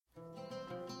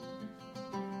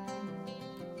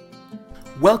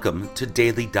Welcome to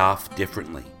Daily Daf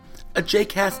Differently, a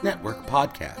JCast Network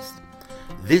podcast.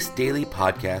 This daily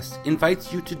podcast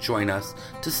invites you to join us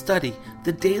to study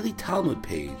the daily Talmud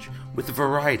page with a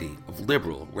variety of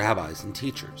liberal rabbis and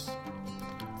teachers.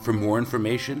 For more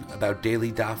information about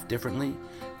Daily Daf Differently,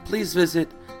 please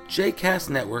visit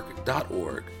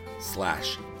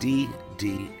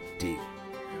jcastnetwork.org/DDD.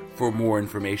 For more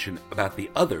information about the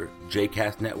other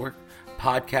JCast Network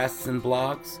podcasts and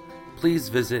blogs, please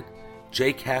visit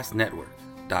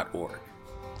jcastnetwork.org.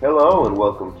 Hello and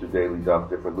welcome to Daily Daf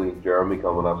Differently. Jeremy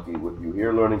Kalmanowski with you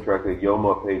here, learning Tractate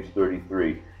Yoma, page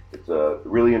 33. It's a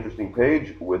really interesting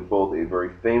page with both a very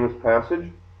famous passage,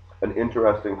 an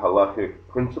interesting halachic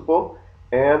principle,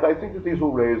 and I think that these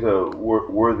will raise a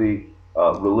worthy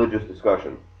religious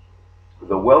discussion.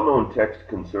 The well-known text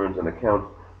concerns an account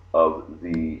of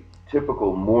the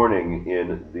typical mourning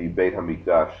in the Beit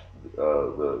HaMikdash,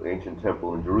 the ancient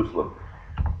temple in Jerusalem.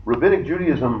 Rabbinic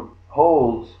Judaism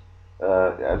holds,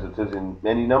 as it says in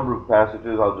any number of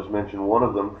passages, I'll just mention one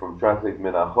of them from Tractate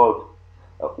Menachot,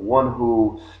 one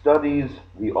who studies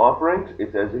the offerings,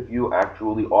 it's as if you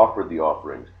actually offered the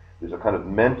offerings. There's a kind of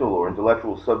mental or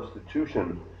intellectual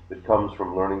substitution that comes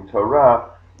from learning Torah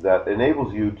that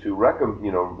enables you to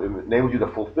enables you to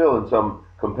fulfill in some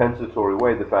compensatory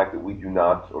way the fact that we do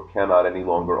not or cannot any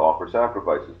longer offer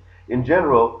sacrifices. In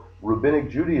general, Rabbinic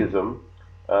Judaism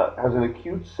has an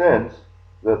acute sense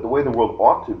that the way the world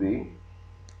ought to be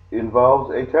involves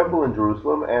a temple in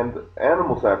Jerusalem and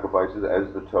animal sacrifices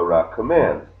as the Torah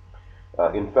commands.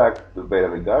 In fact, the Beit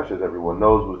HaMikdash, as everyone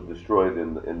knows, was destroyed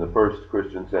in the first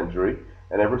Christian century,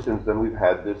 and ever since then we've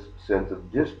had this sense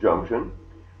of disjunction,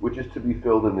 which is to be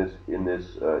filled in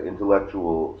this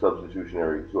intellectual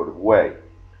substitutionary sort of way.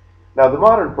 Now, the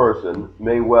modern person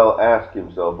may well ask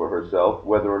himself or herself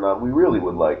whether or not we really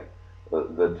would like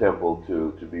the temple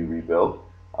to be rebuilt.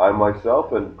 I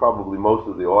myself, and probably most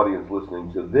of the audience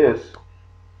listening to this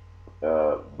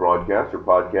broadcast or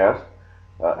podcast,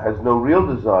 has no real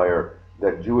desire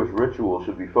that Jewish ritual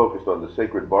should be focused on the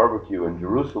sacred barbecue in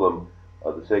Jerusalem,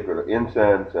 the sacred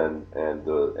incense and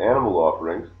the animal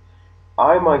offerings.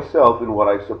 I myself, in what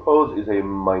I suppose is a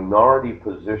minority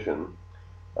position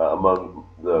among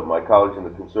my colleagues in the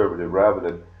conservative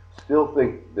rabbinate, still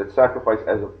think that sacrifice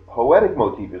as a poetic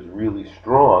motif is really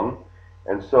strong,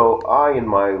 and so I, in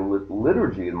my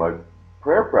liturgy, in my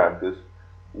prayer practice,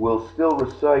 will still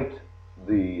recite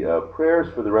the prayers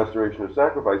for the restoration of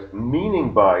sacrifice,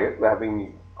 meaning by it,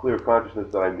 having clear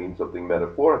consciousness that I mean something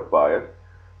metaphoric by it,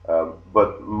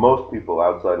 but most people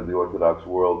outside of the Orthodox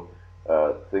world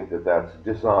think that that's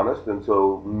dishonest, and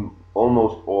so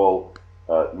almost all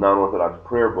non-Orthodox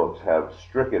prayer books have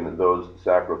stricken those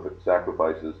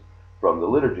sacrifices from the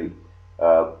liturgy.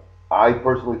 I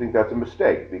personally think that's a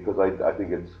mistake, because I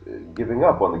think it's giving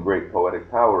up on the great poetic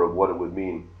power of what it would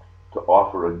mean to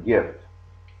offer a gift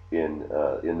in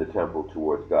the temple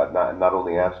towards God. Not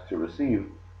only ask to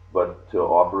receive, but to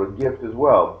offer a gift as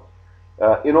well.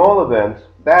 In all events,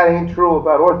 that ain't true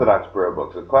about Orthodox prayer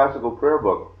books. A classical prayer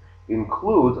book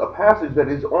includes a passage that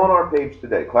is on our page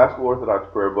today. Classical Orthodox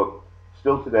prayer book,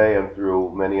 still today and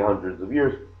through many hundreds of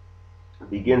years,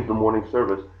 begins the morning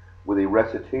service with a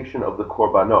recitation of the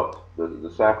korbanot, the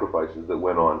sacrifices that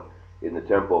went on in the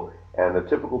temple. And a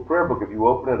typical prayer book, if you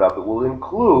open it up, it will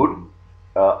include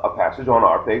a passage on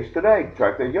our page today,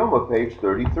 Tractate Yoma, page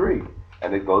 33.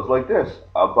 And it goes like this: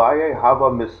 Abaye hava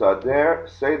misader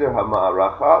seder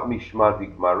hama'aracha mishma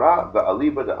digmara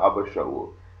va'aliba de Abba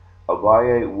Shaul.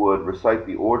 Abaye would recite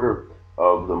the order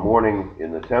of the morning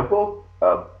in the temple,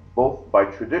 both by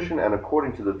tradition and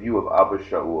according to the view of Abba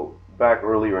Shaul. Back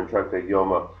earlier in Tractate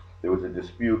Yoma, there was a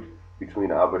dispute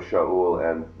between Abba Shaul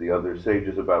and the other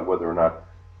sages about whether or not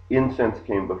incense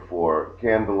came before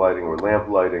candle lighting or lamp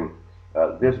lighting.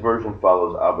 This version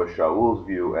follows Abba Shaul's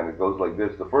view, and it goes like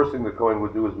this. The first thing the Kohen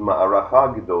would do is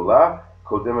Ma'aracha Gedola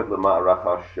Kodemet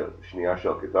LeMa'aracha Shniya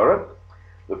Shel Ketaret.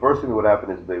 The first thing that would happen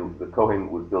is the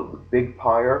Kohen would build the big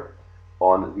pyre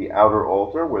on the outer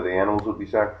altar where the animals would be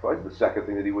sacrificed. The second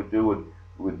thing that he would do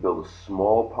would build a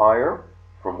small pyre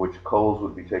from which coals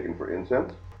would be taken for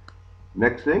incense.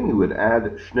 Next thing, he would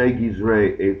add Shnei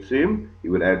Gizrei Eitzim. He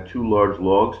would add 2 large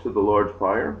logs to the large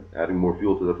fire, adding more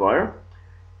fuel to the fire.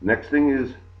 Next thing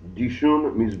is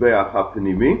Dishun Mizbeach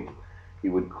HaPnimi. He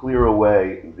would clear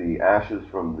away the ashes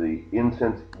from the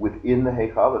incense within the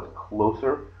Heichal, that's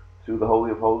closer to the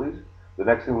Holy of Holies. The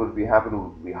next thing would be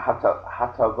Hatavat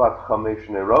Chamesh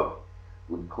Nerot,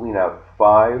 would clean out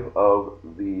 5 of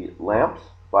the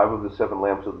lamps, 5 of the 7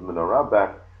 lamps of the menorah.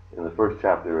 Back in the first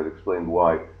chapter, it explained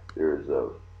why there's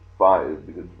 5,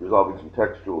 because resolving some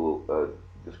textual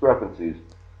discrepancies.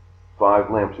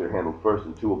 5 lamps are handled first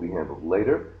and 2 will be handled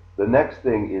later. The next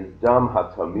thing is Dam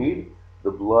HaTamid, the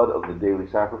blood of the daily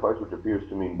sacrifice, which appears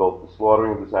to mean both the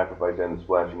slaughtering of the sacrifice and the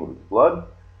splashing of its blood.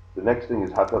 The next thing is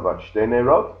Hatavat Shtei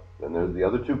Nerot, then there's the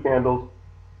other 2 candles.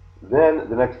 Then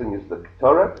the next thing is the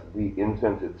Ketoret, the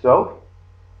incense itself,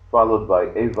 followed by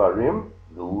Evarim,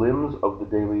 the limbs of the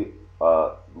daily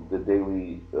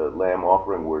lamb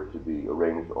offering were to be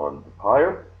arranged on the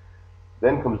pyre.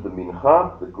 Then comes the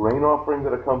Mincha, the grain offering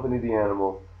that accompanied the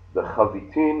animal. The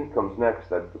Chavitin comes next.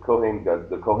 That's the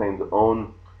Kohen's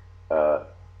own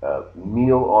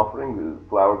meal offering, the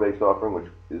flour-based offering, which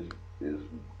is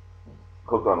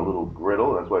cooked on a little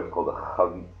griddle. That's why it's called a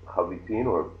Chavitin,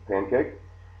 or pancake.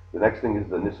 The next thing is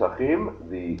the Nisachim,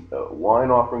 the wine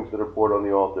offerings that are poured on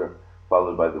the altar,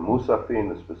 followed by the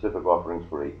Musafin, the specific offerings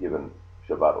for a given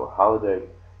Shabbat or holiday.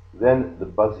 Then the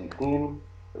Bazichin,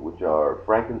 which are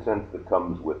frankincense that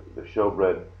comes with the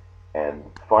showbread. And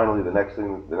finally, the next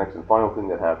and final thing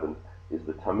that happens is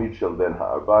the Tamid Shel Ben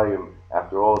Ha'arbayim.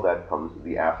 After all that comes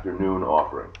the afternoon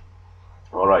offering.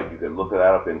 All right, you can look that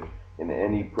up in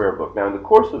any prayer book. Now, in the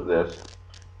course of this,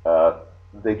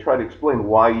 they try to explain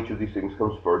why each of these things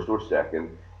comes first or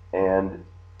second, and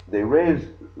they raise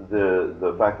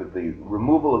the fact that the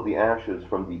removal of the ashes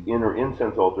from the inner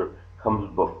incense altar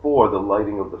comes before the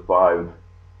lighting of the 5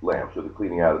 lamps, or the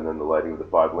cleaning out and then the lighting of the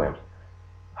 5 lamps.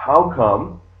 How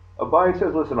come? Abaye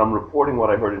says, listen, I'm reporting what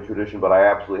I heard in tradition, but I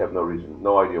absolutely have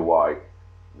no idea why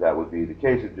that would be the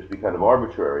case. It'd just be kind of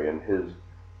arbitrary. And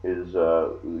he's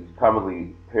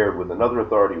commonly paired with another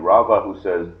authority, Rava, who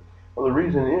says, well, the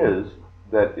reason is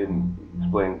that,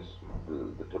 explains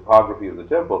the topography of the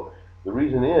temple, the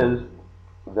reason is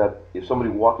that if somebody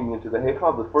walking into the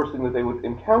Heichal, the first thing that they would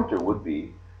encounter would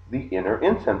be the inner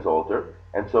incense altar.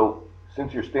 And so,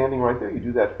 since you're standing right there, you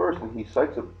do that first. And he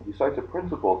cites a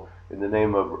principle in the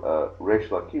name of Reish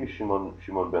Lakish,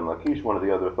 Shimon ben Lakish, one of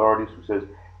the other authorities, who says,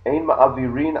 Ein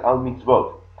ma'avirin al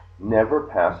mitzvot, never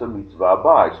pass a mitzvah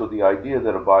by. So the idea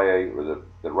that Abaye, or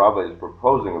that Rava is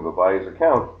proposing of Abaye's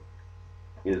account,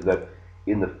 is that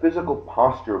in the physical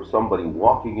posture of somebody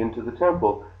walking into the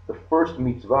temple, the first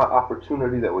mitzvah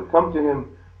opportunity that would come to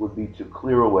him would be to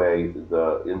clear away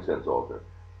the incense altar.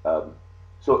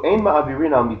 So ein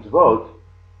ma'avirin al mitzvot,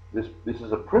 this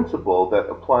is a principle that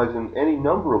applies in any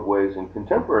number of ways in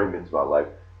contemporary mitzvah life.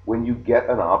 When you get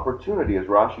an opportunity, as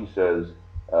Rashi says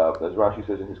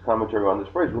in his commentary on this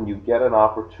phrase, when you get an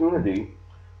opportunity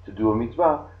to do a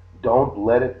mitzvah, don't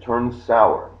let it turn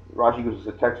sour. Rashi gives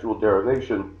us a textual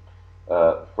derivation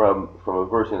from a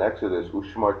verse in Exodus,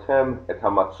 Ushmartem et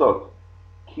hamatzot,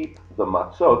 keep the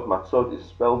matzot. Matzot is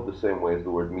spelled the same way as the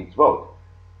word mitzvot.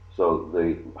 So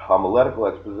the homiletical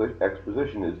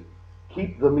exposition is,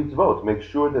 keep the mitzvot, make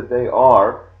sure that they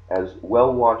are as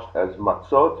well watched as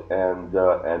matzot and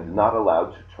not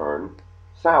allowed to turn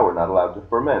sour, not allowed to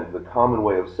ferment. The common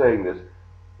way of saying this,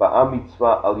 ba'am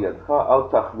mitzvah al yadcha al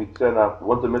tachmitzena,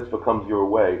 once a mitzvah comes your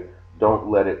way, don't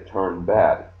let it turn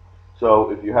bad.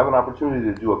 So if you have an opportunity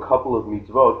to do a couple of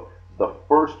mitzvot, the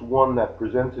first one that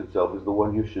presents itself is the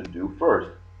one you should do first,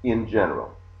 in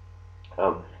general.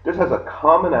 This has a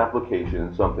common application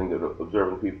in something that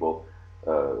observant people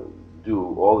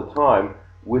do all the time,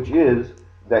 which is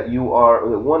that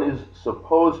one is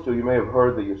supposed to, you may have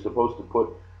heard that you're supposed to put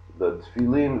the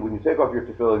tefillin, when you take off your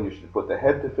tefillin, you should put the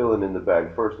head tefillin in the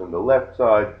bag first on the left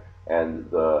side, and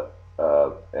the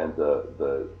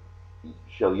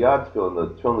shel yad tefillin,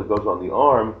 the tefillin that goes on the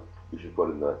arm, you should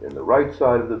put in the right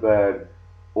side of the bag,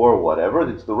 or whatever.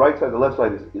 It's the right side, the left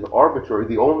side is arbitrary.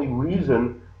 The only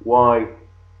reason why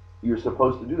you're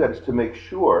supposed to do that is to make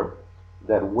sure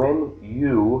that when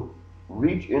you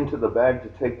reach into the bag to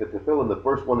take the tefillin, the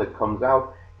first one that comes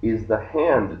out is the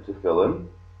hand tefillin,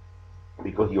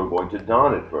 because you're going to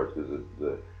don it first. Because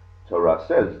the Torah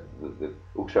says that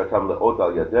ukshatam le'ot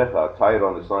al yadecha, tie it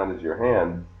on the sign as your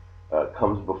hand,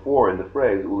 comes before in the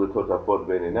phrase uletotafot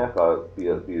beinenecha,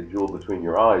 be a jewel between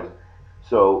your eyes.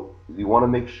 So you want to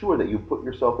make sure that you put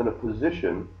yourself in a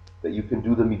position that you can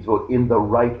do the mitzvot in the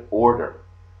right order.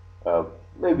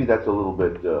 Maybe that's a little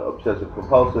bit obsessive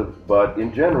compulsive, but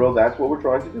in general, that's what we're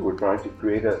trying to do. We're trying to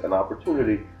create an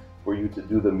opportunity for you to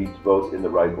do the mitzvot in the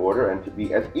right order and to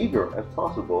be as eager as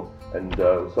possible. And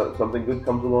so something good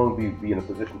comes along, be in a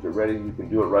position to ready. You can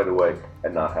do it right away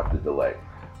and not have to delay.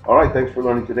 All right, thanks for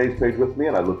learning today's page with me,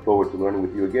 and I look forward to learning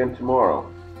with you again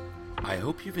tomorrow. I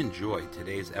hope you've enjoyed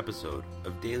today's episode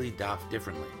of Daily Daf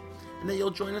Differently, and that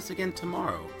you'll join us again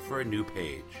tomorrow for a new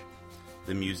page.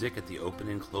 The music at the open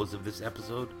and close of this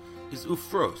episode is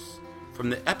Ufros from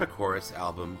the Epichorus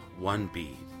album One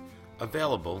Bead,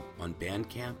 available on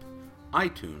Bandcamp,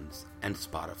 iTunes, and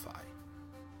Spotify.